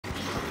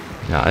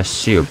Yeah, I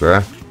see you,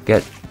 bro.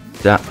 Get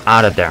that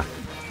out of there.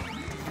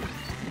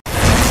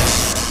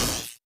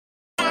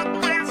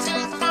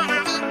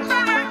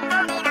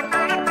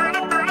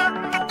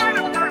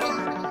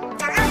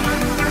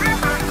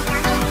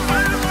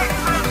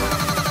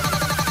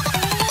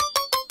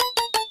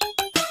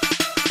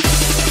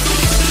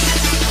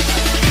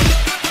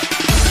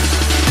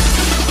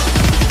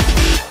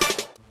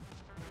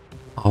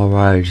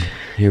 Alright,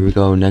 here we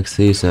go, next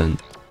season.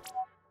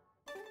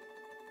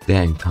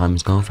 Dang,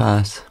 time's gone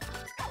fast.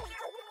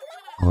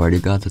 Already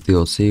got the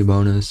DLC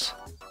bonus.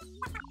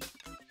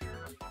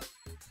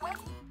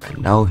 And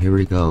now here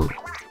we go.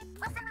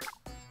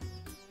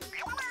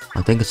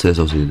 I think it's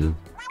SIZZLE season.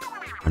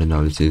 I don't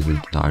know the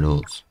season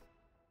titles.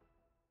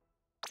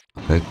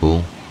 Okay,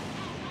 cool.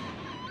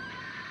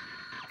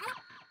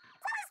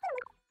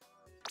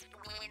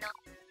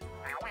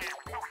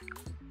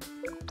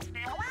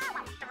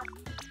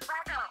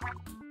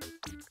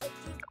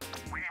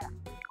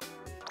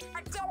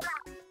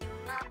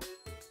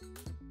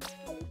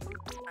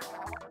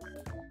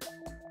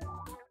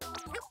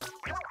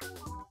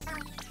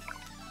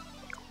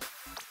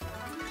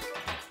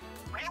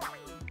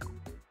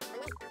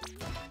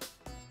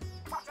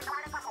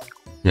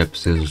 Yep,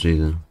 SIZZLE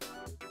season.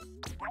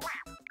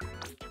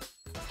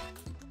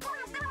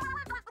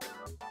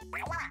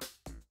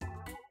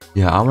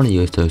 Yeah, I want to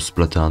use those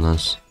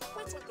Splatooners.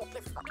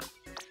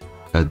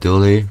 A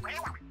dually.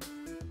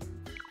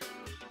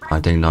 I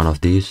think none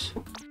of these.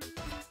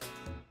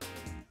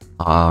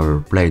 I'll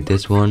play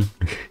this one.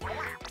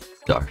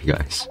 Sorry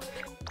guys.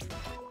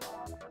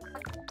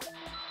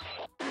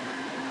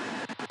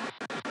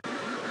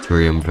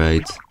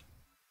 Triumvirate.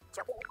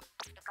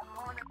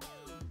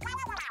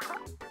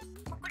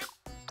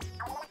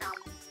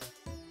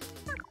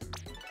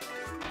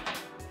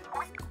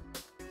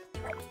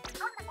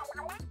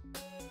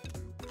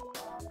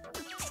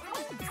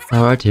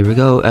 Alright, here we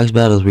go. X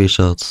Battles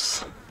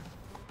results.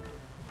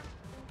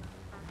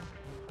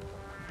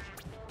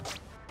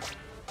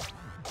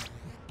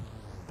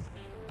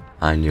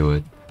 I knew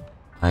it.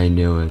 I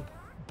knew it.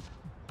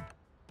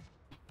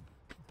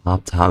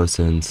 Top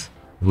 1000,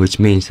 which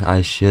means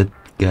I should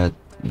get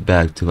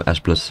back to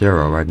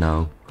S+0 right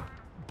now.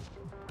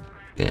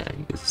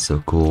 Dang, this is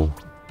so cool.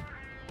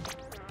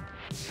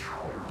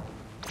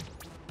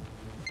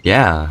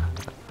 Yeah.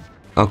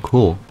 Oh,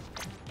 cool.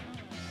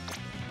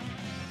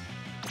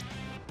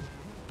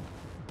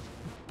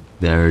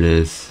 There it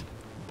is.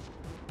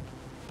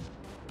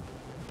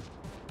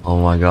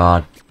 Oh my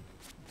god.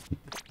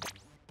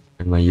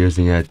 Am I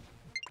using it?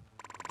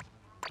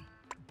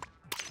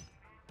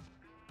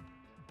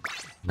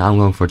 Now I'm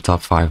going for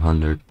top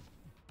 500.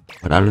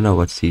 But I don't know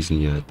what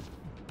season yet.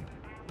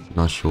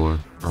 Not sure.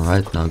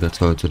 Alright, now let's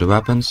go to the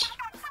weapons.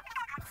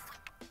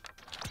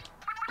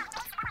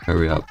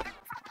 Hurry up.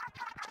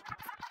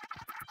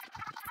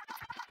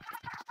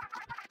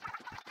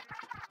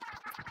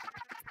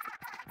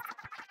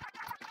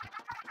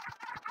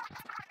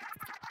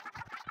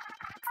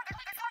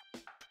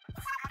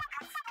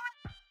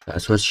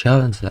 That's what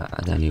challenge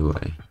at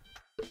anyway.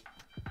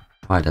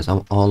 Alright, that's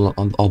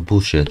all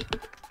bullshit.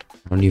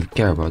 I don't even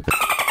care about that.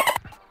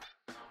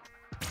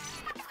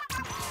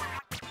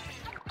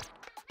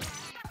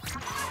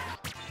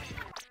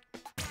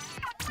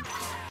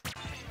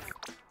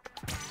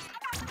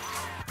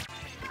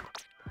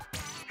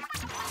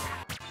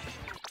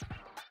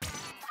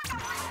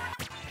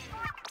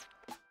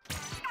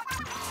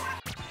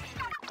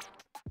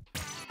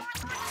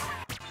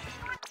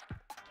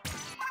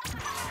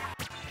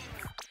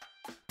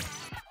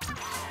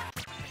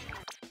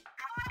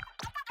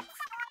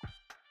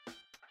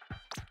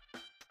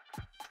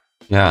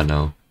 Yeah, I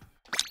know.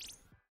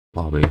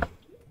 Lobby.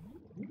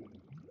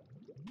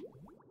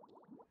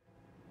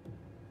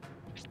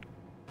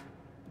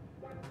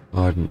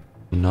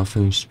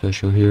 Nothing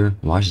special here.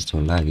 Why is it so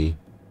laggy?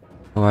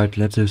 Alright,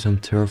 let's do some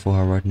turf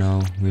war right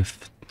now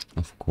with,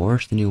 of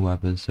course, the new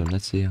weapons. So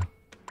let's see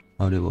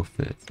how they will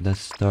fit. Let's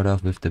start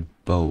off with the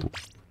bow.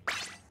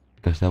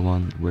 Because that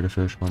one, we're the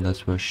first one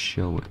that's worth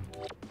showing.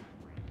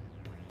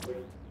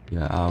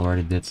 Yeah, I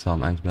already did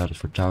some X battles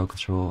for tower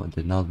control. I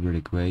did not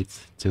really great.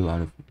 2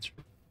 out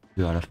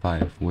of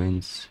 5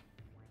 wins.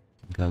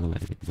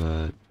 Calculated,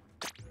 but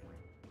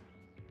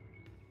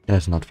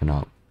that's not for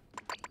now.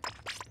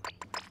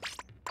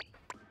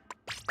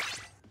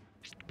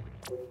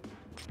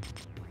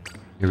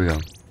 Here we go.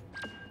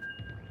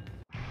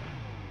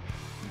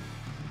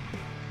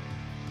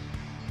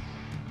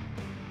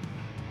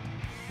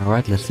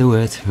 Alright, let's do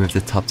it with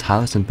the top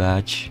 1000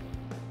 badge.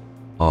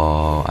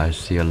 Oh, I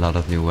see a lot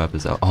of new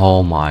weapons.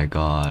 Oh my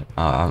god.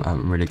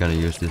 I'm really gonna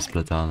use this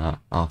Splatoon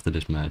after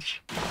this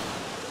match.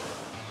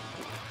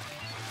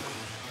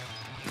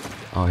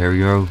 Oh, here we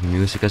go.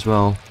 Music as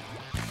well.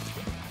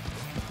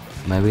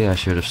 Maybe I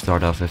should have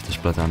started off with the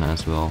Splatoon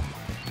as well.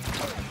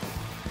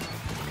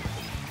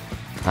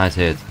 Nice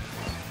hit.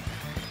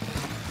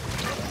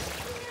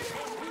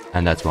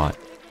 And that's why.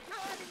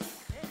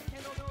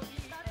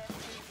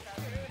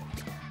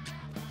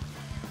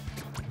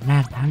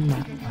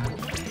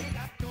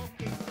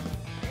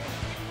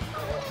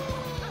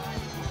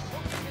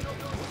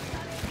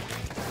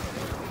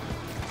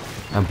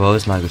 I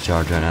both like the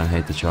charger and I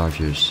hate the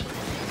chargers.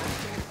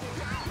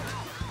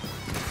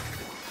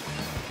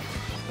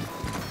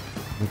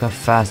 Look how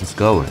fast it's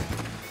going.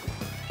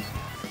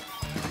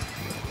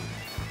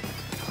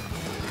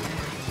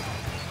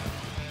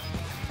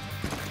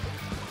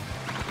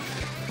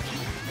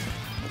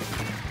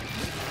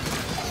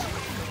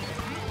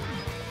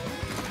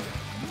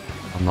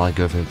 I'm not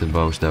good with the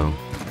bows though.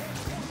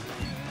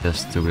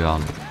 Just to be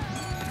honest.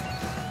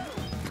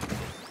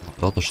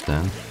 Daughter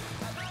stand.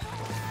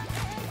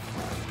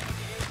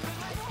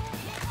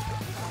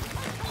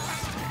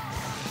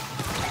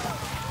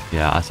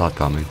 Yeah, I saw it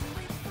coming.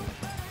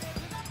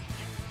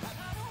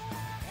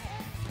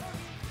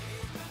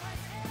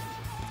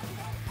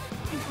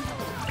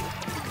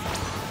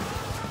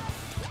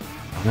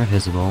 They're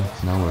visible,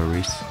 no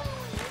worries.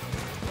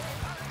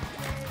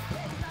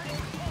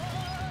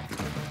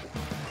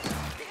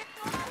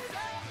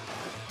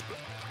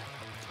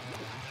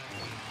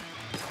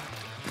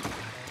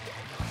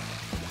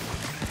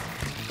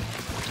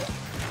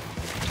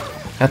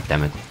 God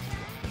damn it.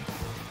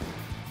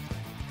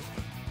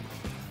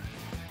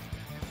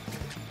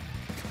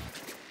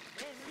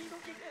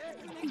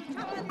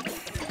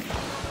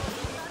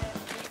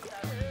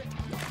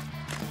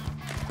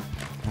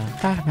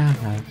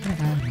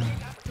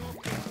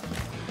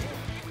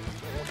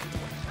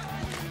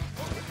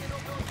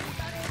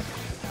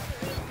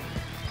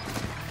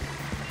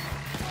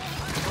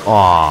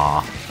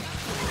 Aww.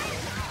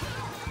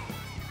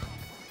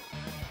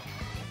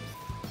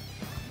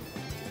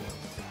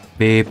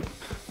 Beep.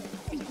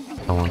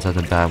 Someone said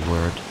a bad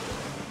word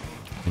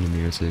in the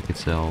music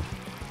itself.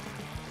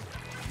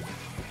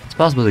 It's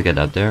possible to get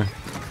up there.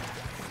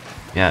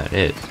 Yeah, it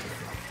is.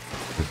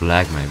 With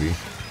lag maybe.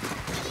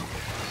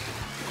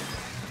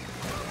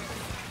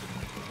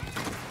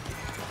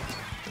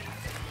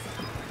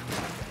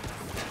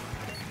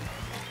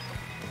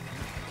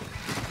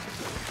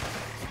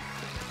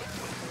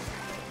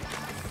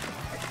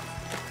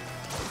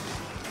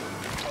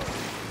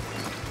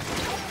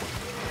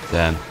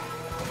 Damn.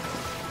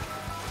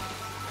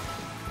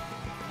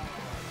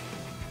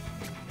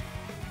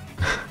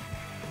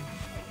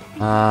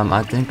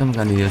 I think I'm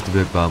gonna use the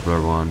big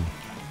bubbler one,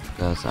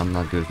 because I'm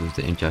not good with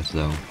the inches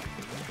though.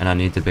 And I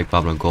need the big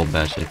bubbler gold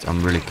badge,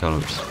 I'm really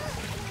close.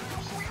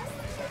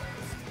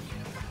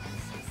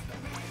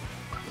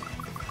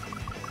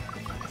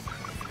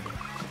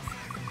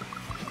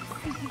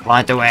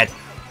 Fly to it!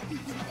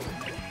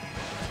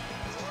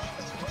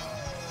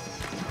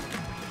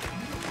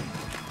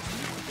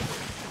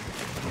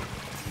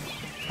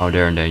 Oh,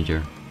 they're in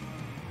danger.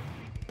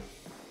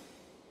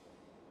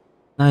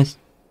 Nice.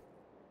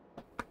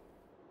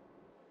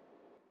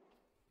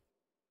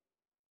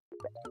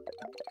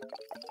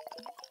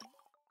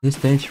 This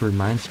stage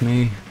reminds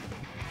me,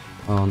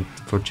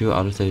 for two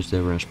other stages they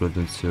were in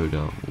Splatoon 2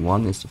 though.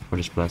 One is for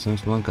the Splatoon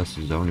one because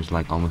the zone is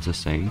like almost the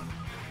same.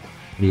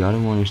 The other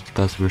one is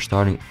because we're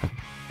starting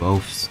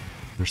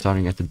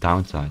at the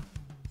downside.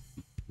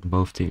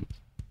 Both teams.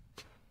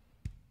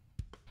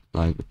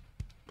 Like,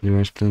 we were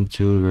in Splatoon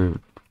 2,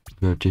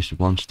 we're just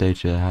one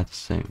stage that had the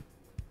same.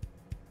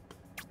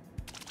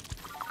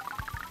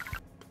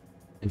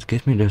 It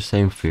gives me the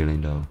same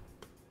feeling though.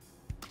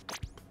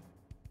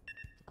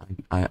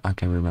 I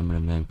can't remember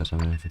the name because I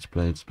haven't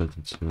played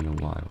Splatoon 2 in a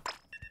while.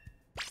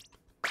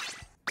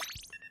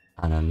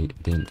 And I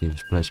didn't even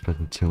play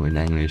Splatoon 2 in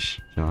English,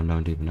 so I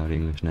don't even know the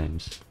English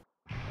names.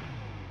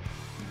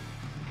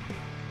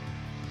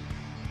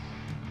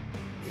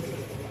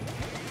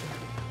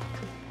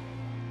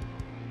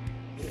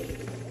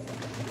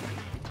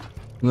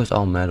 It was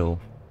all metal.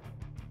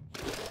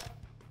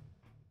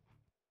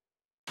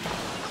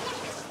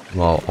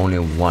 Well, only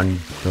one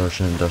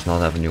person does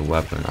not have a new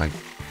weapon. I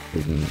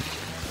didn't.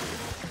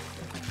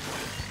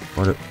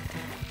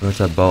 Was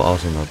that bow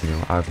also not new?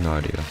 I have no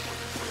idea.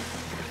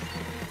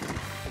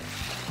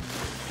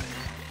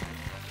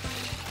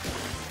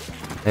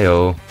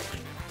 Heyo.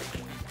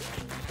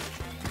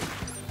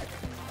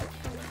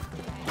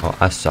 Oh,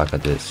 I suck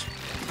at this.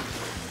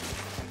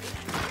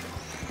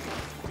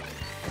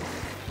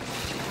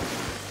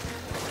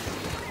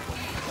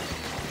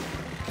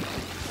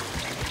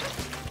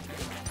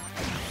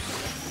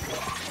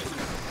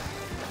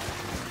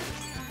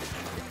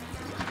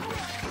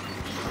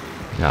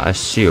 Yeah, I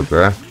see you,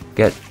 bro.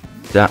 Get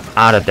that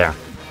out of there.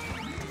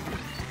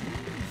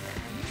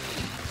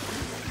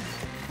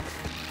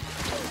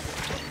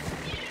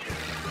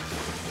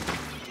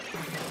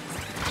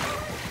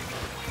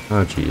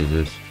 Oh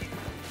Jesus.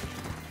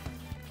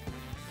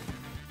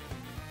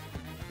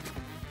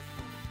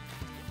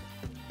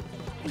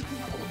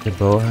 The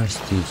bow has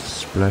the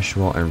splash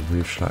wall and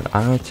reef slide.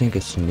 I don't think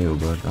it's new,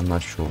 but I'm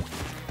not sure.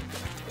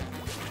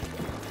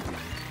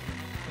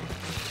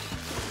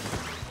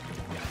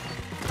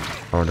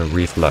 Or the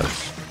reef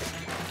lugs.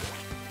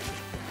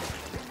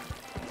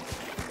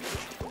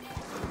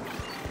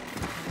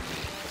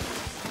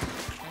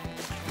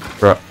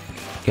 Bro,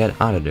 get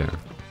out of there.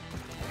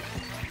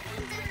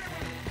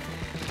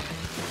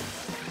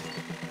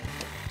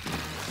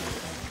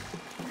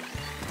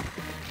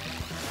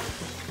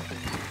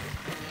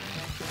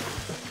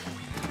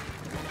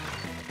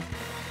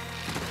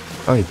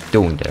 What are you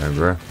doing there,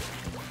 bro?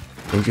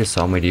 Think you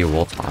saw me the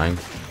whole time?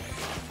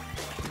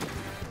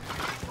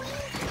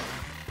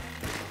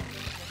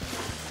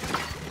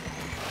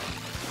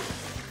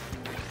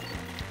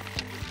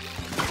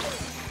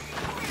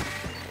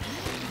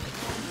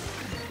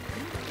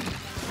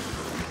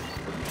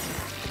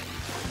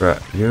 Bruh,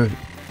 you're...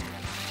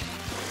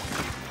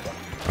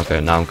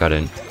 Okay, now I'm cut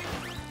in.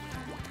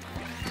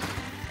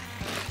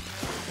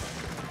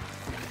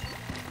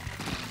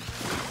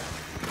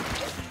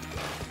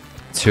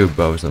 Two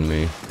bows on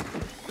me.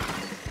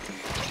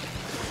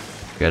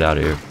 Get out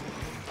of here.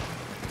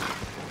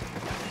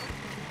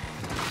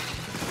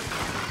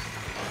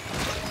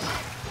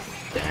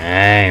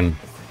 Damn.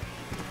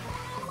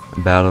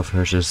 Battle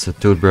versus a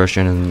toothbrush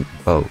and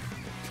a bow.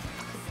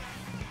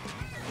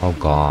 Oh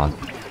god.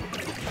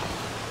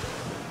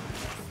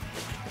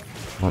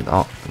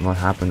 What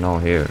happened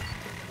out here?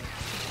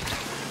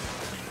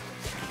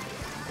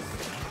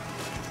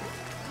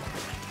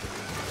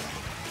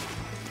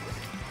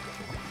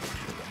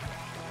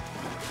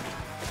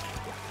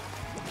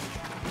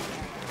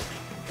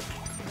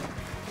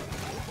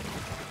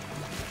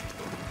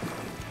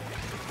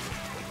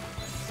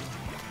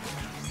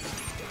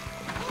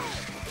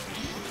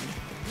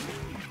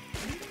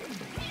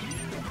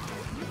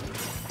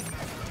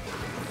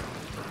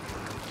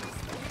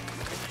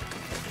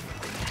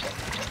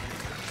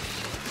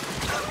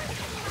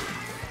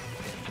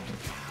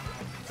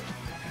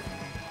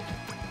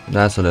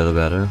 That's a little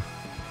better.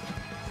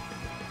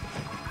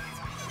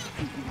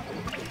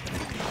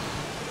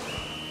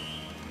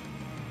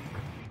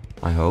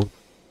 I hope.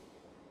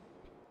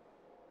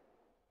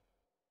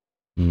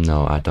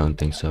 No, I don't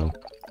think so.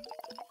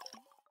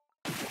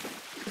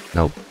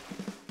 Nope.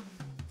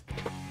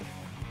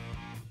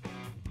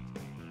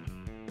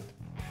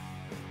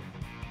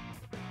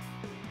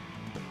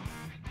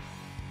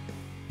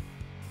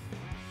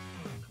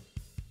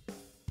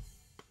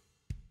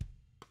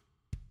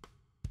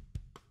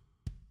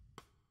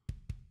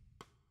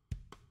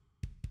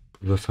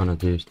 Which one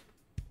it is?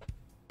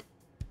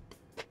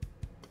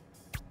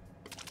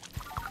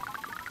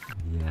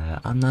 Yeah,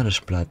 I'm not a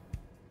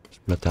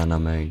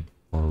Splatoon main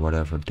or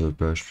whatever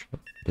toothbrush.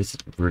 This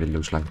really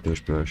looks like a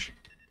toothbrush.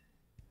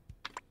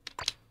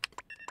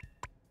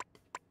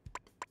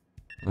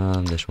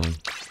 This one.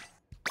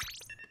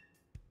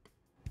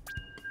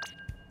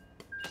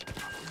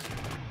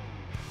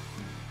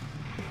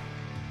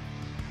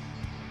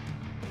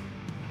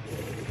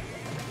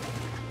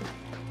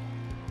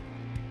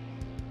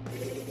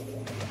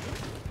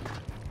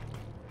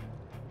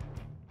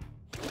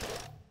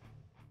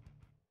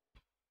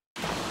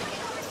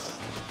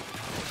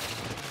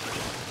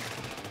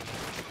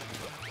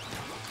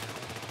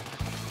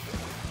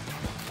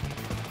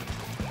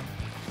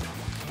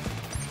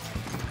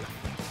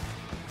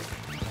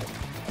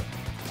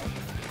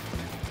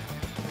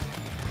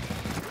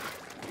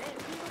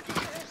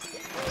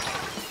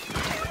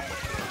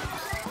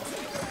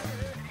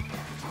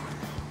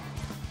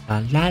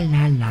 La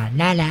la la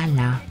la la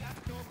la.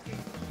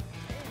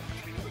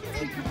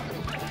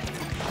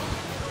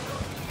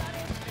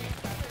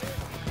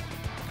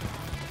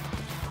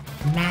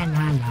 La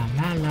la la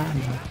la la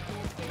la.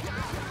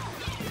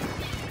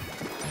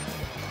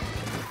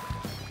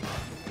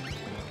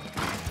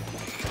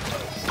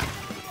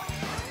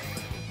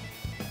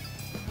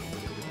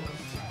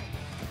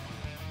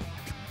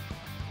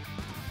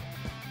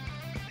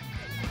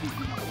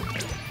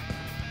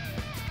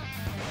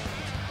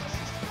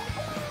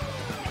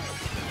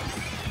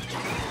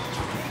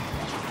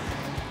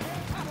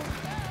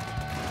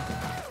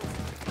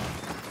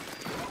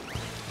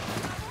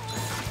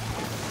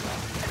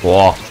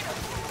 Whoa.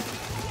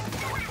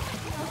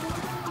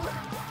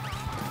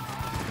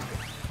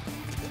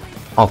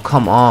 Oh,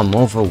 come on,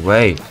 move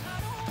away.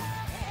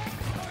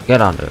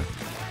 Get under.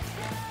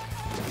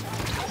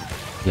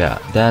 Yeah,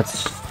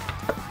 that's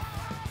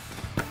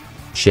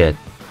shit.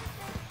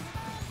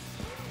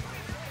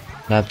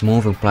 That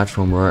moving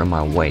platform were in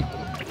my way.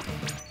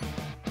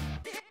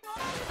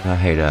 I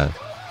hate that.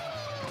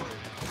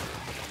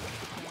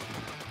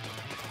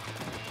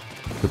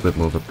 Stupid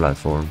moving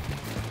platform.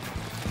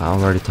 I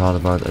already thought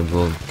about it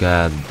will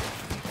get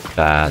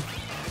bad.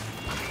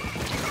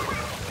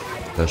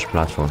 Those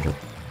platforms.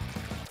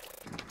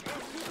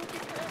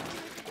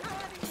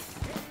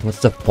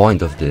 What's the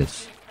point of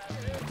this?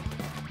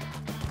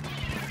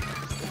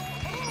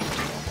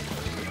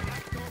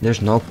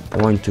 There's no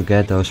point to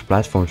get those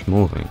platforms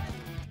moving.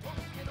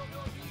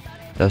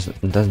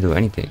 It doesn't do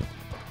anything.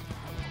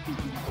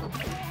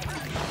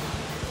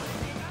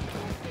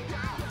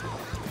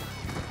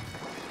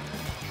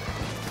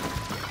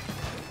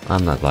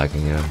 I'm not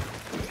liking it.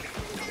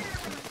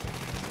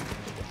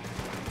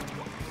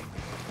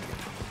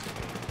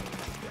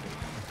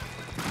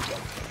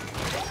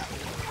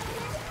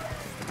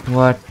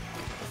 What?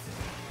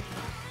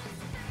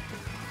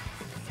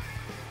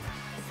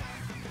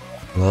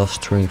 Well,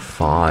 string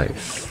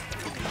 5.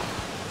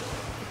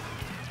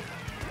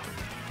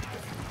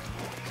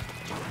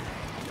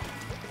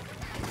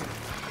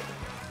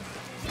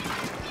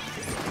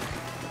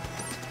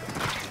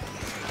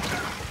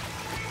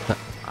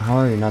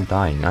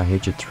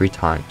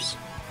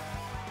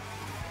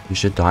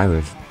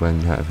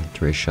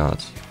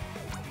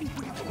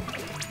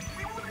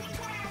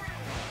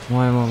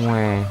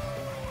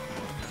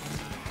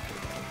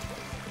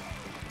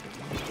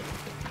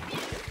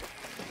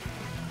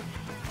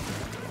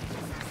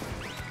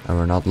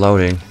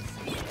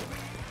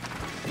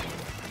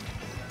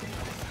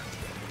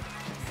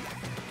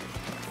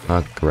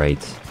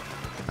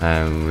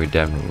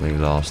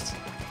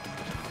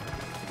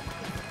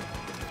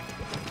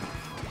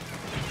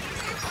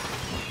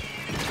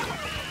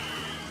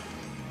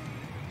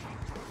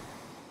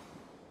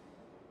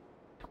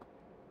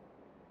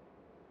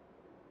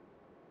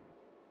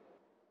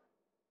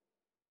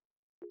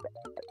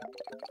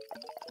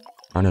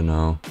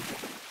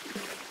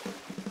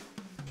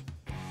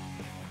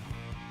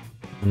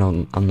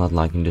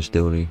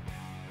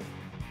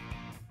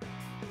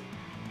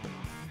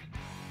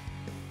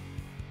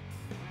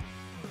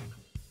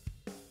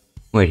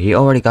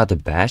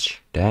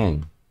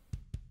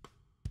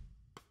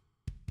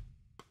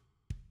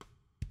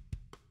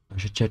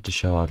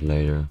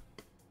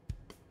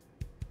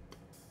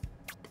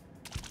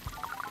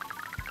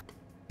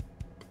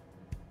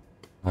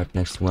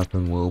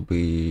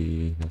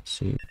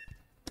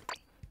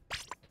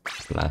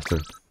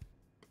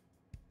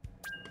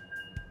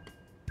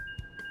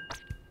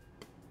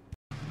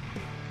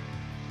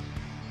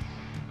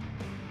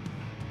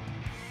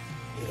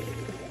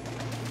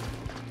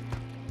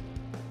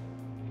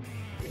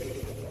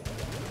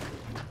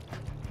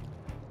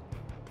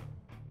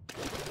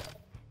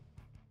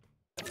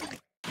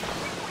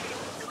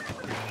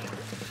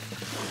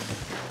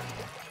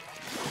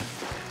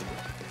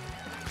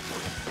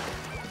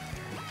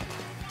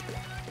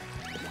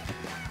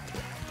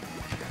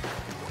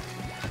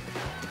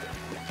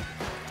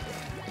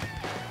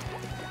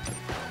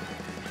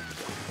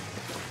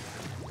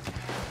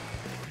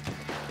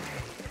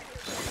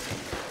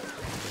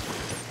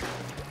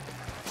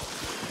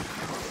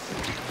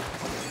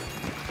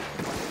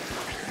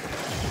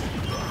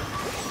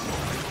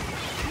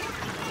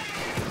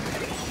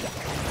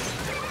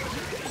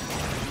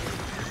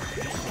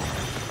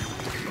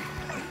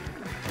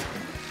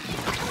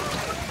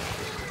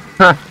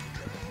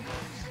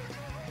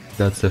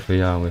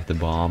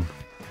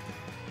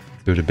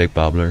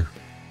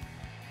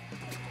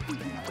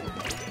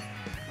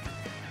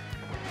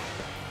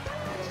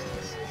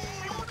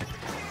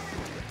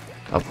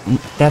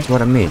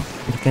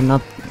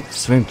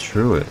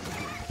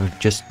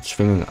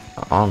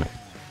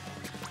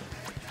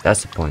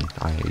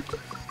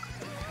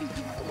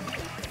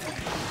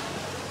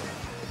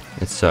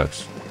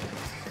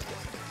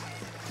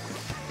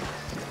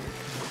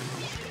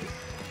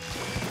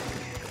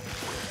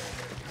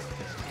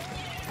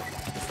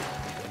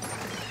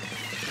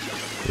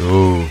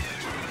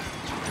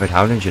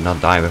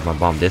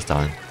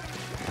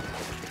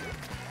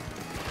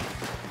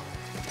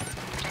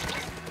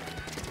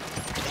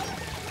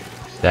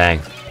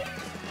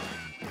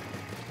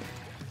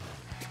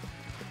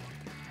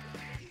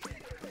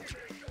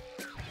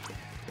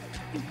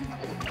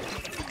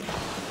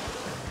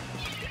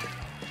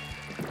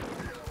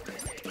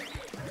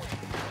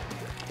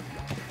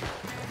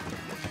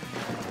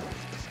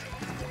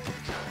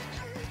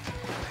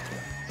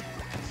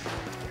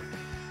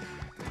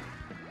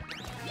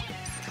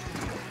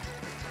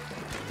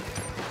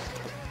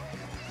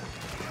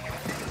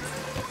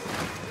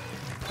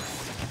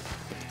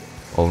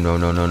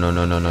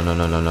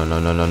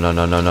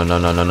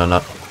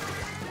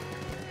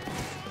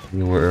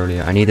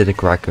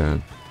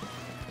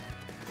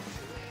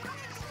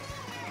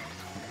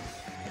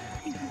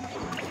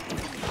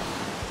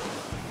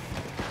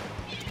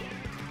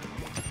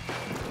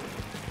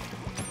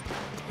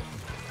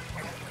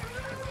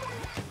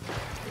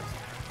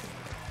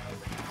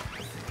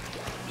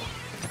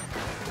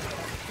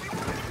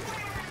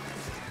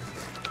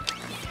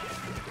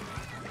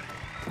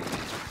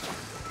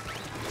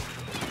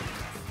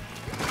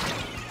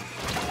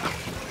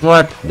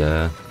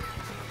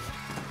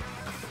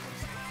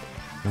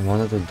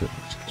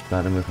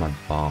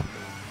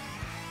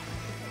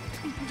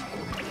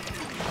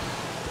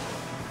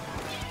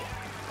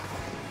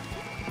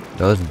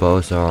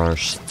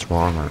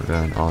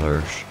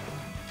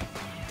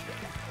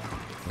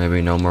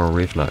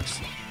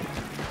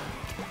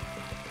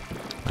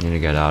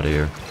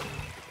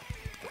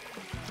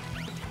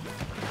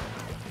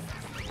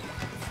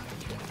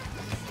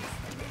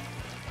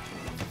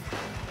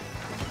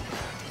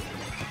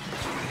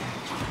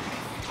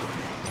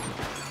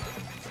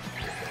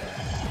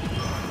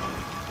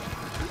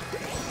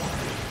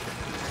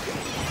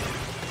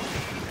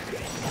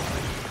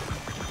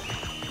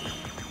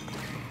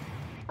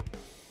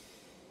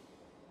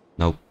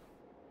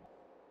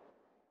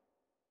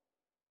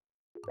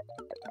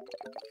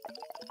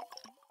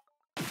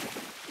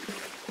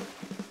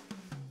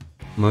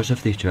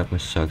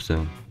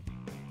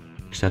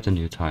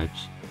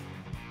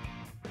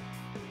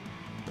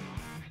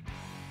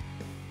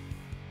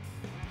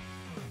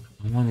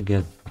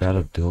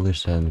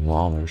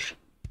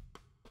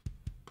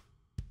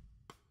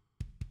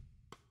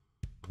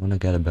 wanna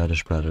get a better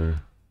spreader,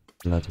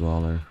 flat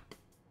waller,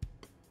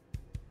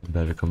 a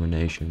better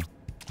combination.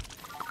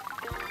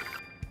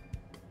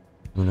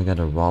 I'm gonna get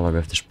a waller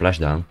with the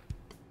splashdown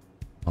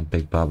on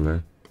big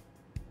bubbler.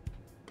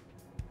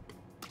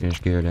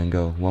 Change gear, then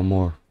go. One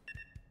more.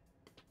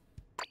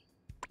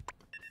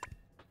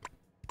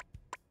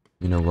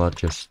 You know what?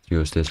 Just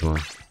use this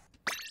one.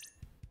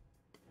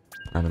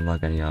 I don't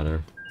like any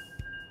other.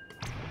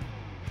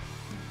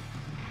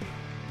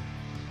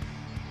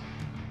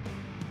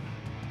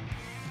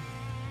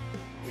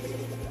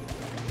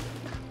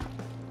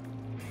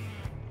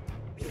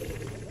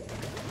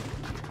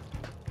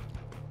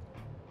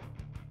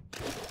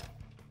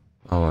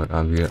 Oh,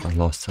 I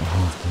lost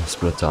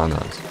Splatoon.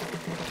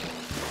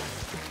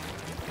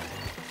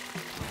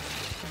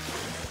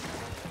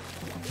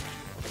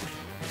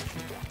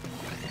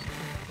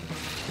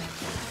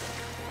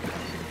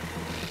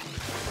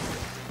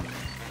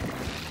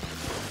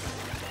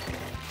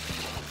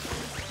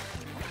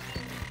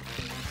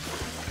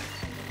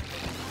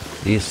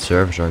 These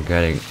servers are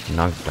getting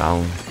knocked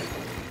down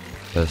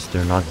because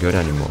they're not good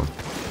anymore.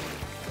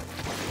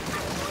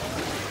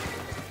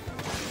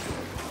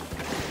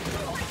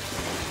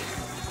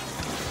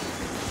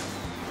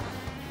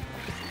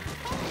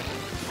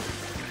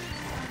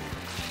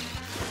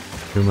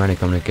 Too many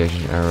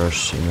communication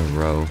errors in a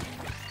row.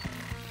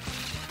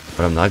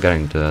 But I'm not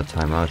getting to that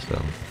timeout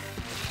though.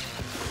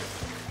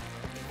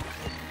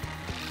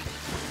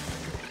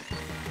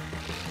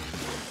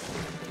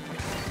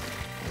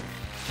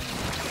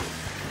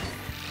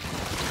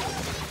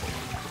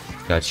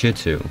 Got you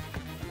too.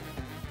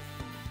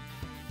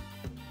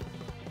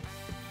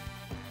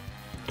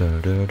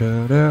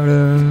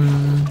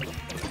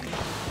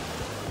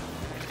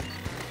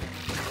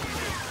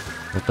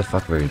 What the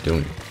fuck were you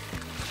doing?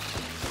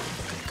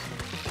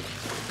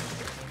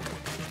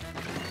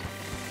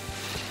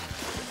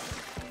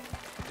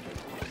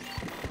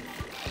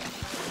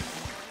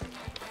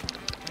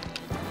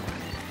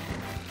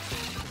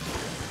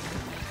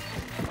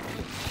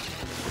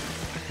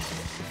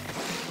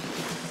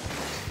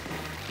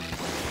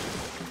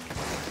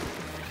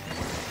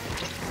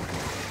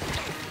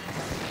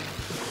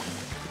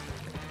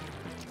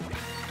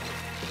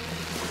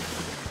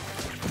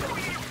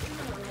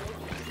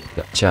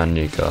 Gotcha,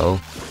 Nico.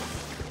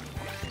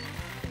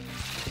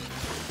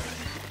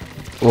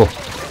 Oh,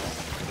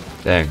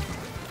 dang.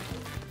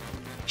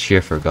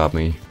 Schiffer got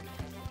me.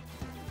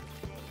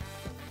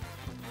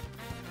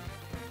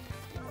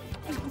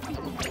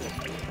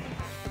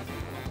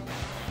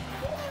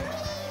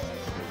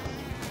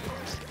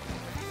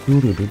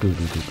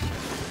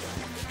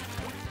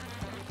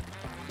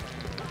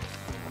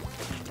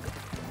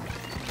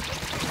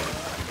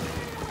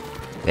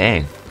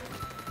 Dang.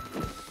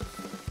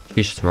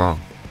 He's strong.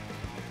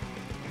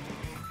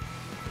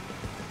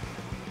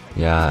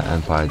 Yeah,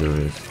 Empire do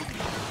this.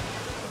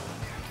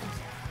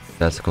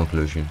 That's the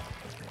conclusion.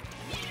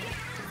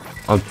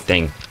 Oh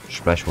dang,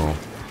 splash wall.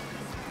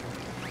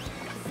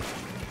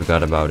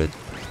 Forgot about it.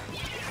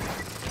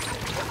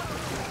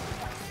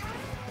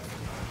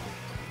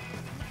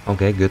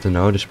 Okay, good to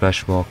know. The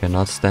splash wall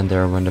cannot stand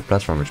there when the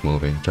platform is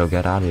moving. So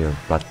get out of here,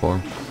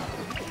 platform.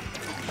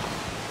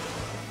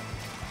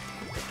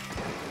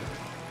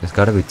 It's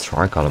gotta be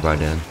tricolor by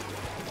then.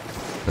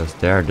 Because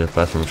there the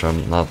platforms are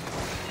not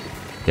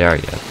there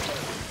yet.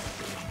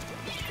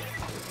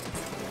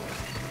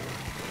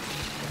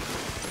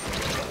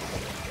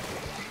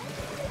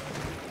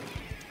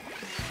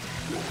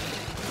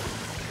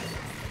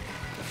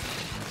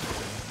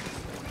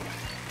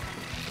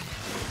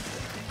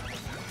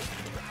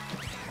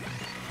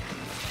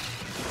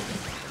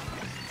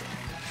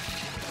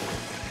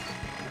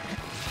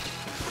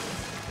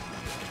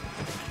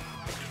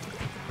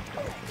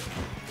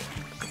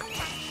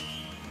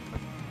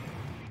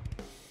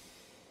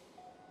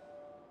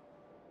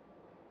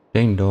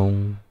 Ding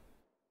dong.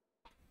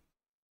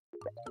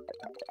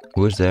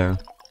 Who is there?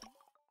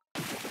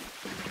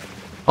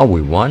 Oh,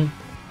 we won?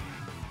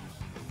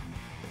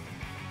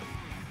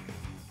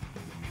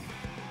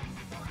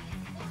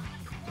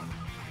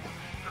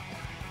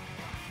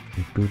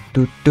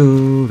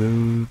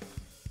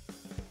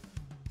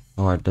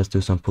 Alright, let's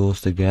do some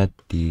pulls to get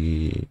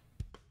the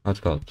what's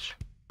it called?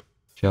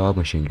 Shell out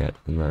machine get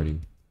ready.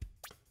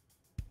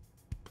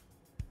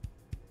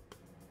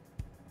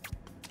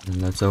 And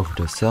let's over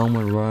to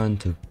Salmon Run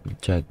to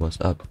check what's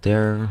up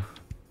there.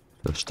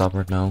 So stop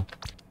right now.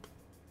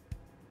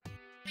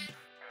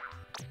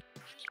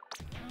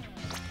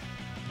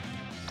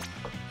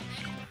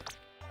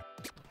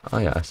 Oh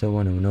yeah, I still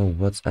want to know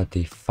what's at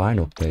the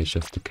final page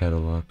of the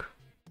catalog.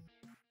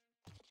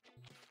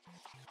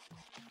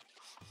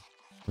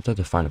 What's at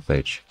the final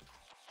page?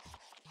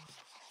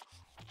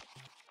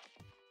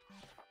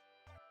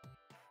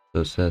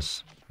 So it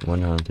says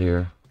 100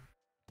 here.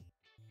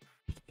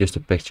 Just a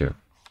picture.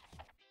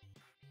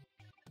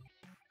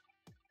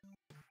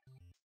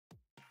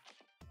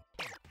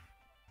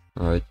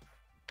 Alright.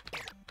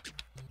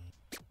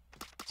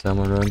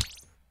 Salmon Run.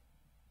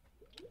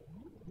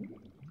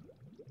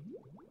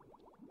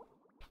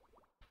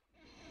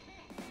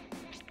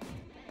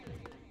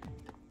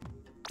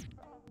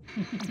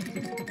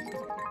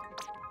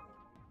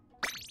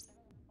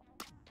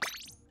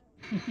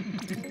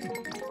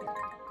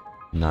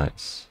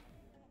 Nice.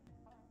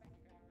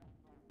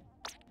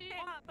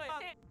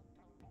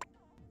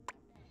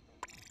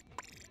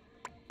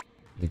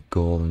 The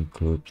goal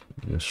includes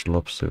your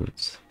slop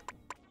suits.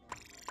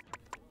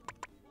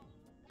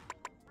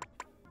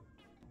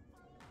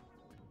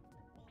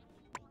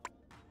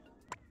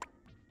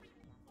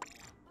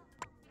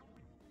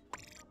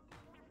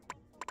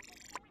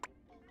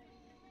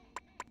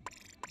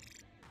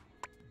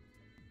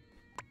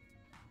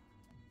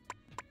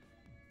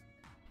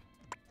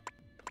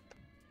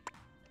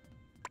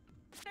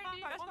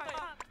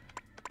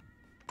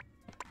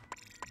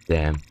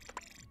 Damn.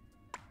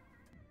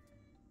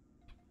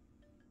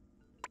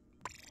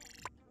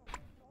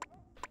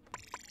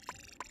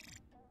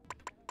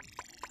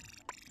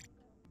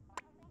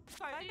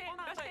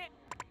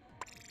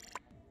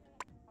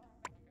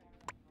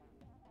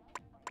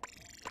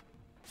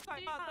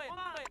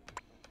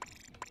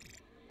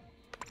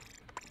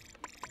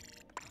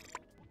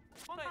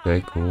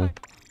 Okay, cool.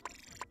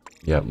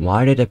 Yeah,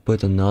 why did I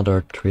put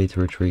another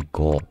 333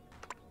 goal?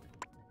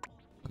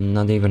 I'm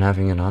not even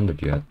having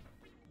 100 yet.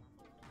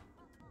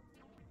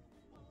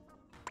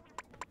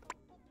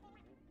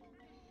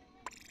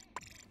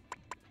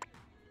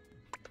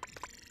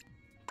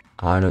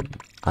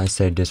 I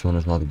say this one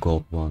is not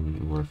gold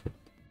one worth it.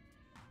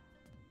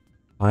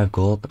 5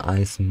 gold,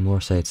 I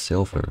more say it's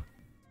silver.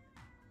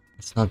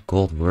 It's not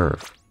gold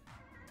worth.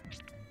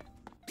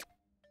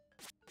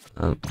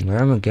 Where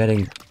am I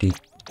getting the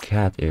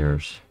cat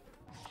ears?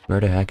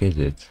 Where the heck is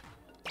it?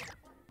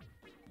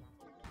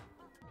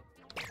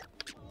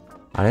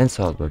 I didn't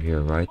saw it right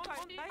here, right?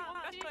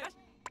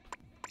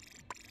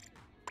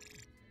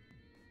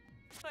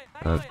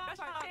 Am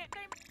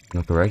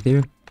I correct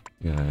here?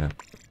 Yeah.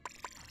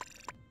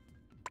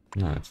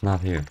 No, it's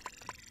not here.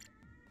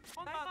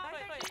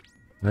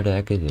 Where the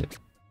heck is it?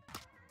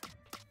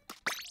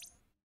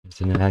 It's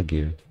in the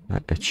headgear.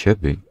 It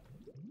should be.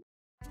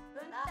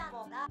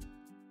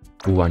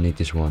 Ooh, I need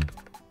this one.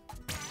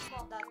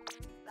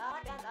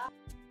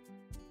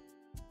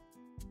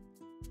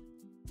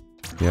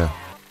 Yeah.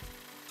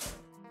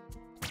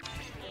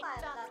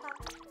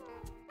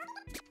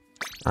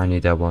 I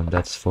need that one.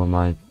 That's for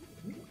my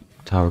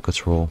tower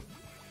control.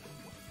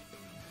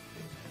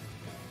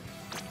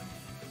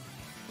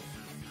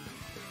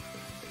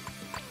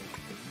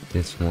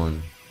 This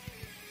one.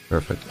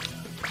 Perfect.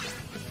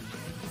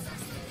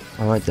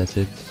 Alright, that's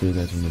it. See you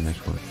guys in the next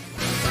one.